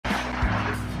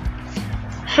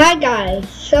Hi guys,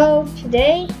 so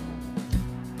today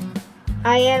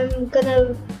I am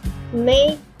gonna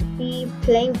be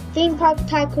playing Theme Park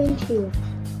Tycoon 2.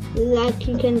 Like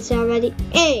you can see already.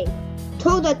 Hey,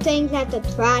 throw the things at the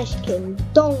trash can,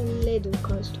 don't little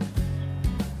coaster.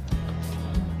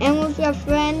 And with your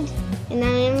friend, and I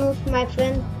am with my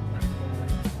friend.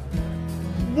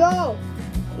 Yo,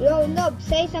 no,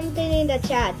 say something in the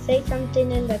chat, say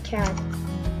something in the chat.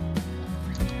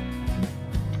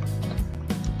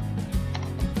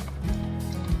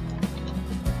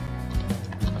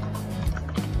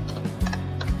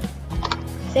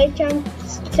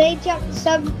 Say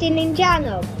something in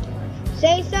channel.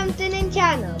 Say something in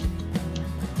channel.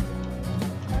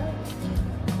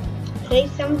 Say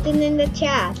something in the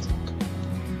chat.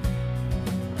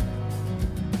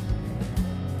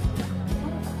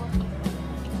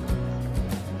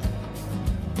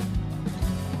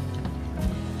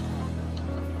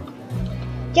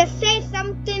 Just say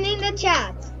something in the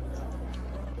chat.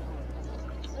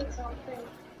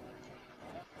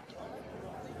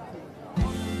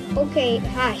 Okay,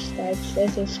 hashtags.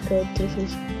 This is good.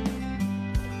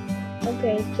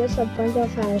 Okay, just a bunch of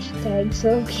hashtags.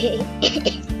 Okay.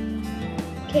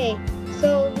 Okay,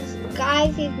 so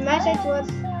guys, his message was.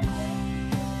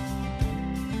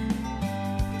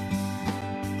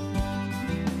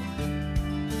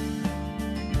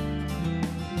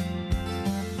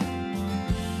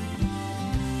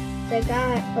 The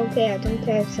guy. Okay, I don't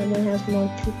care if someone has more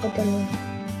people than me.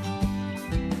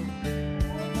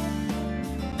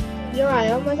 Yo,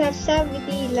 I almost have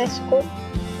 70. Let's go.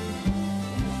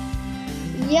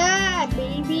 Yeah,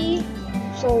 baby.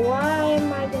 So why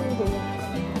am I gonna do it?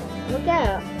 Look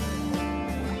at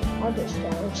other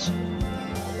stars.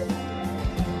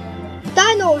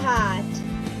 Dino hat.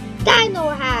 Dino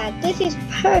hat. This is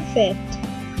perfect.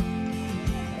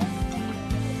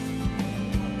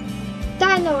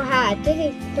 Dino hat.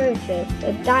 This is perfect.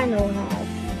 A dino hat.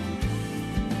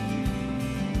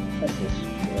 This is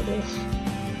what it is.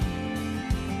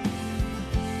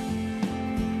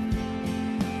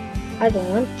 I don't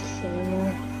want this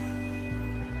anymore.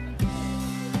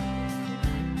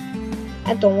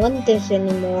 I don't want this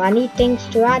anymore. I need things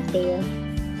to add there.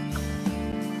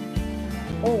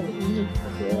 Holy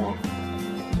crap.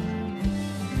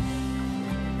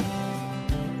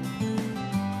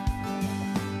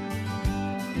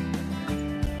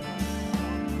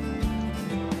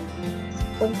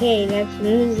 Okay,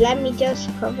 let me just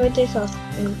cover this up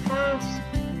in pass.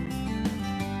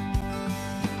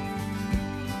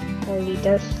 Only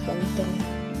does something.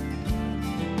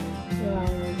 Wow,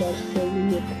 that's so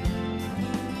weird.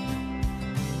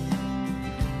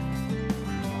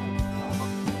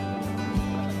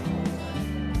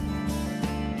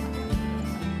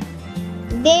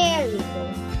 There we go.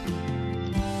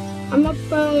 I'm gonna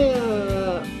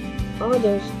put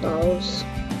other stalls.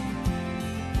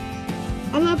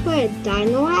 I'm gonna put a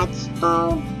dino hat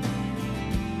stall.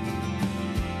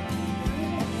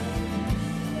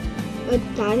 A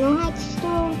dino hat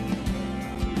store?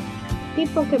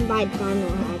 People can buy dino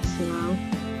hats now.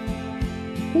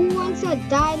 Who wants a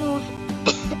dino hat?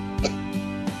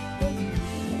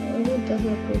 Who the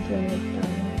heck would want a dino?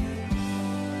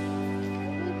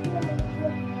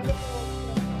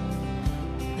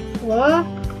 What?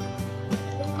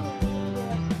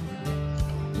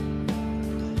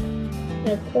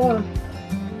 Like what?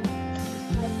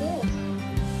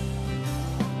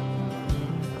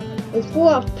 It's full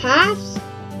of paths?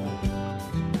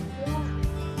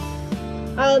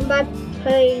 Am I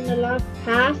playing a lot of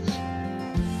paths?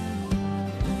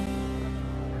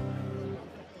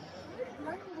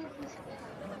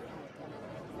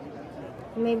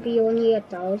 Maybe only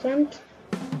 1,000?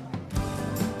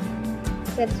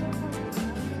 That's...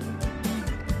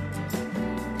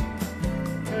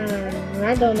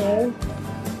 I don't know.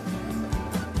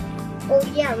 Oh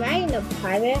yeah, am I in a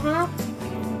pirate hat?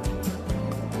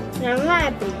 Now I'm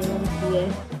not balloons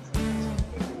here.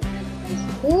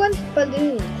 Who wants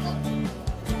balloons?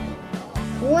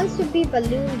 Who wants to be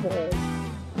balloon boy?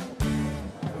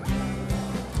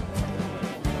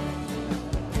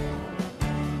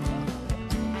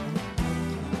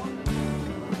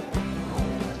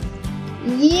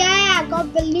 Yeah, I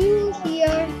got balloons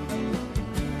here.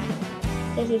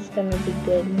 This is gonna be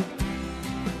good.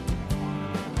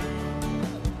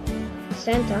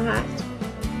 Santa hat.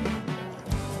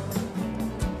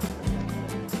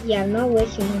 Yeah, I'm not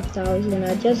wasting 1,000.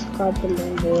 I just got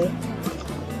balloon boy.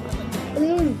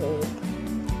 Balloon boy.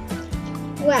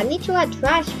 Well, I need to add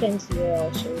trash cans here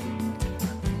also.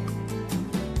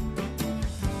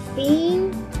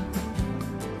 Bean.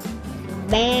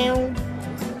 Bam.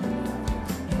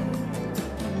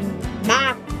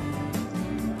 Back.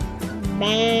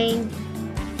 Bang.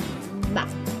 Bah.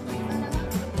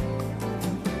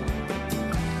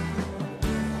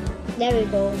 There we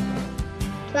go.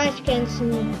 Trash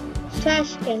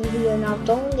can do enough,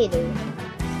 only do.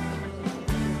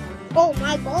 Oh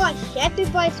my gosh,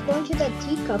 everybody's going to the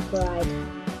teacup ride.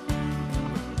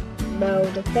 No,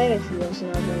 the Ferris wheel is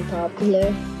not very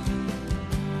popular.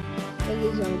 It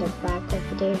is on the back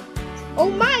over there.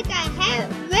 Oh my, that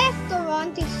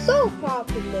restaurant is so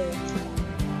popular.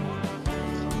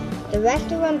 The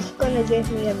restaurant's gonna give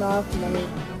me a lot of money.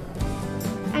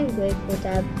 I'm grateful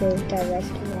that I built that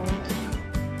restaurant.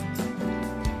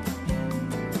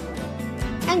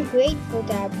 I'm grateful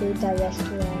that I built that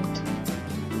restaurant.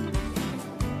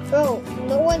 Bro,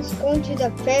 no one's going to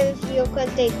the Ferris wheel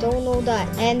because they don't know the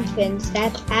entrance.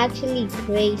 That's actually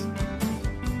crazy.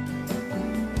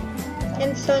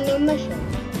 And so no mission.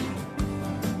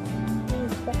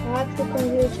 Perhaps the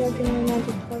computer checking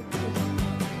another purpose.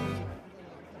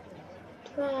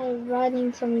 Try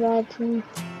riding some writing.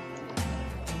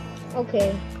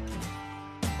 Okay.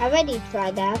 I already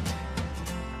tried that.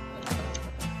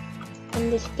 In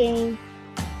this game.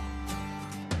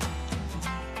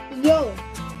 Yo!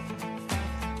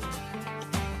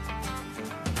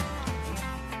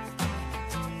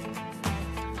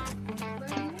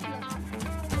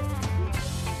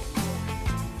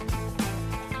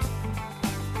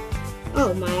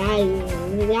 Oh my,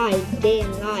 I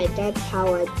didn't lie, that's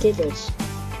how I did it.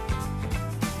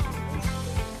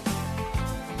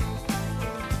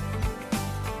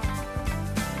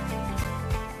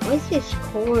 What's this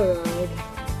car ride?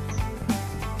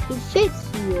 It fits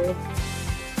here.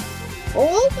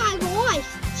 Oh my gosh,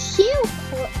 chill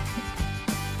car.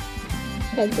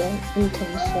 Again,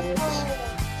 intense.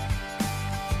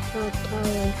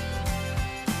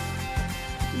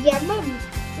 Yeah, Mom.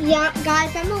 Yeah,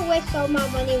 guys, I'm gonna waste all my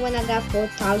money when I got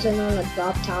 4,000 on a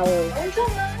drop tower.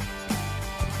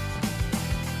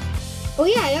 Oh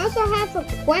yeah, I also have a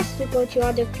quest to go to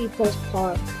other people's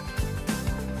park.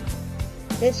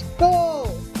 Let's go!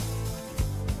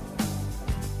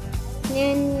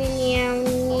 Meow, meow,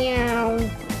 meow.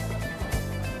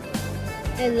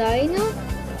 Elena?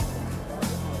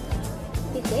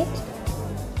 Is it?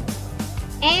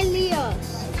 Elias!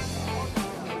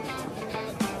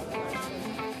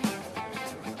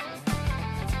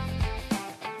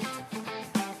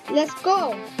 Let's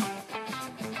go!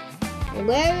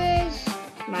 Where is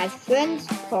my friend's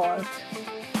park?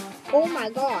 Oh my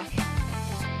gosh!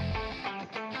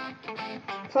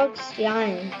 Park's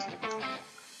giant.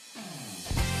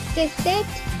 Is this it?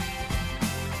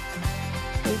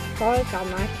 This park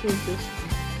I'm actually just...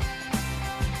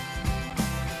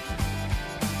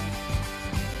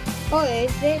 Oh,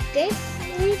 is it this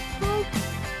park?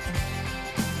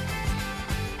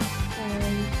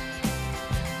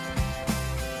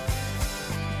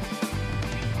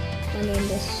 In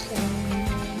the sun.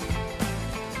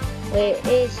 Where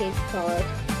is his park?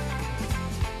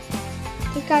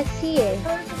 I think I see it.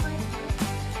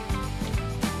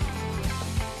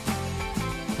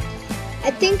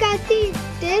 I think I see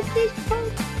this is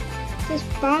park. This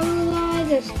spiral,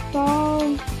 this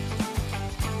ball.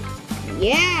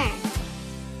 Yeah.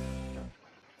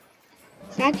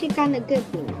 It's actually kind of good.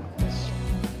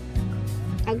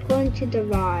 I'm going to the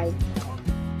ride.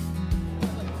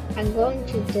 I'm going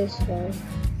to this way.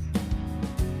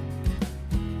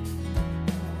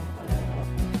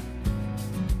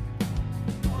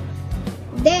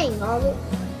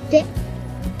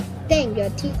 Dang, your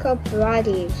teacup ride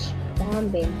is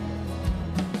bombing.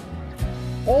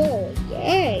 Oh,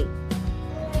 yay.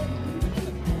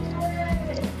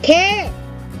 Okay.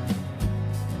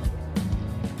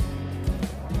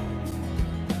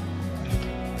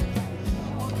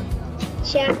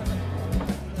 Chat.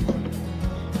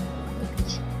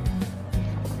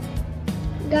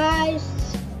 Guys,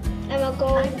 I'm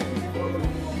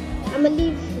gonna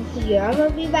leave here. I'm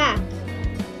gonna be back.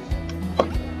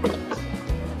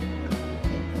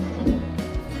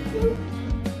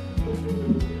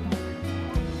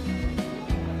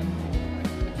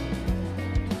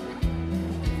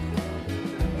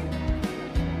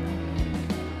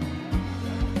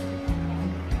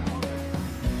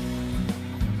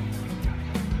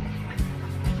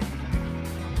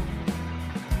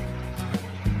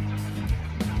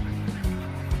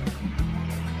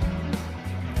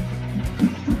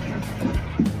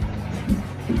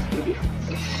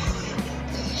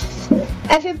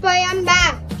 Everybody, I'm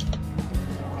back.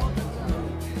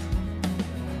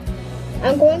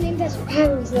 I'm going in this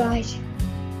paralyzed.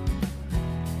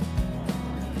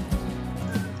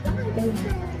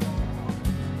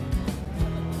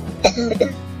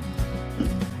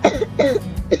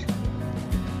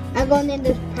 I'm going in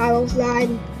this power slide.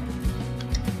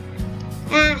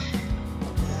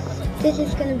 This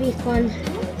is gonna be fun.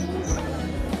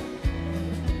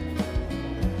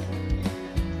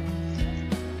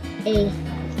 Hey,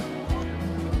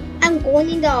 I'm going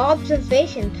in the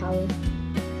observation tower.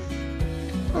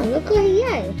 Oh, look what he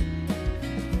has.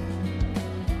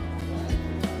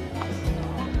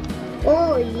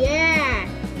 Oh yeah.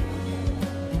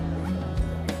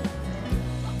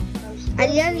 I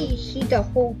literally see the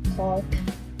whole park.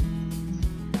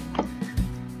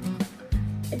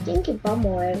 I think you bought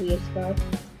more areas though.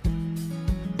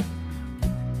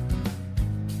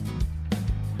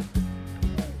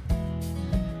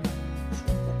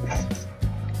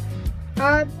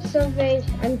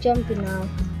 Observation. I'm jumping now.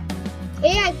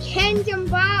 Hey, I can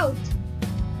jump out.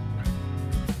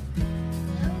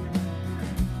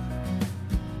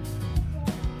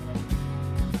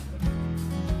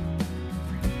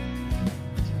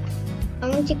 I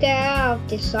want to get out of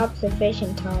this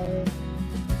observation tower.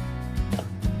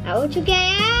 I want to get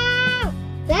out!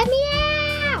 Let me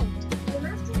out!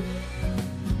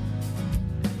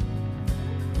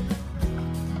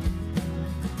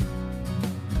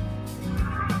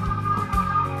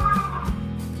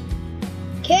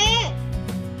 Okay!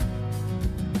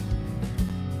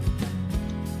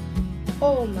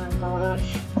 Oh my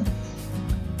gosh.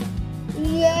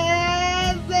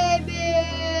 Yeah, baby!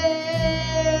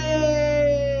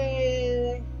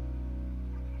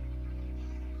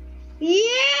 Yeah!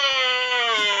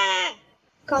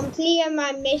 Complete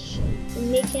my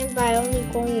mission by only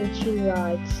going in 2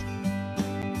 rides.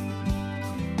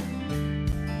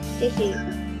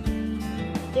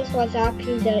 This was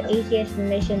actually the easiest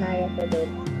mission I ever did.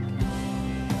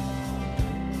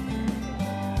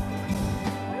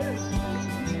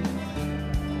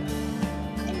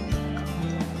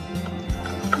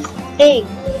 Hey.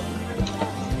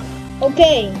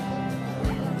 Okay.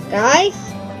 Guys.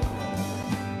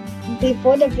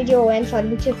 Before the video ends, I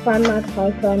need to find my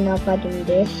parkour now by doing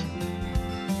this.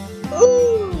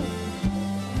 Ooh!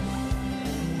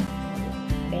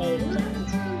 Babe.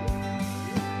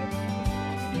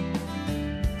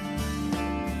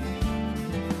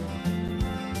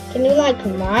 Can you like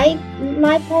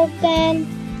my part then?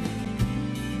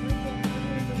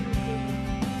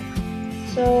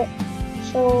 So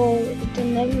the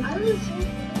name.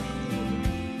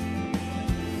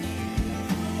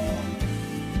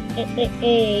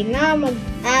 Now I'm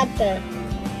at the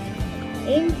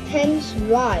intense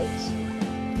rides.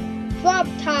 Drop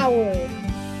tower.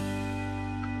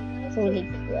 Holy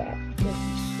crap. This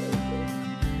is so good.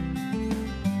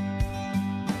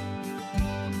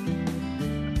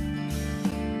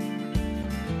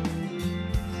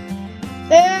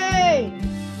 Hey!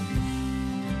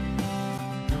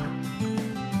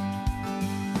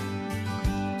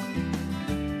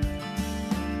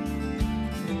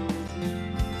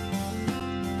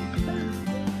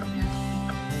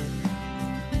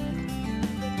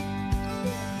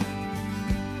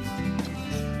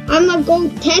 I'm gonna go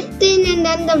testing and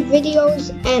then the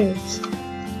videos ends.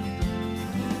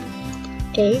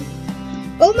 Okay.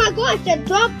 Oh my gosh, the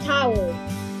drop tower.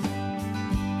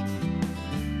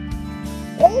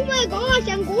 Oh my gosh,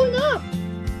 I'm going up.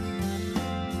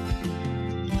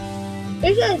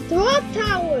 It's a drop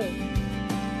tower.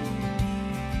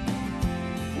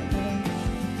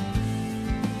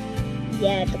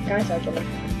 Yeah, the guys are gonna.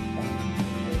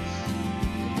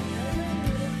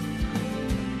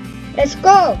 Let's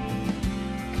go!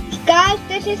 Guys,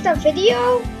 this is the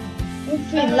video.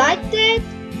 If you liked it,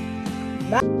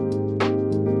 bye.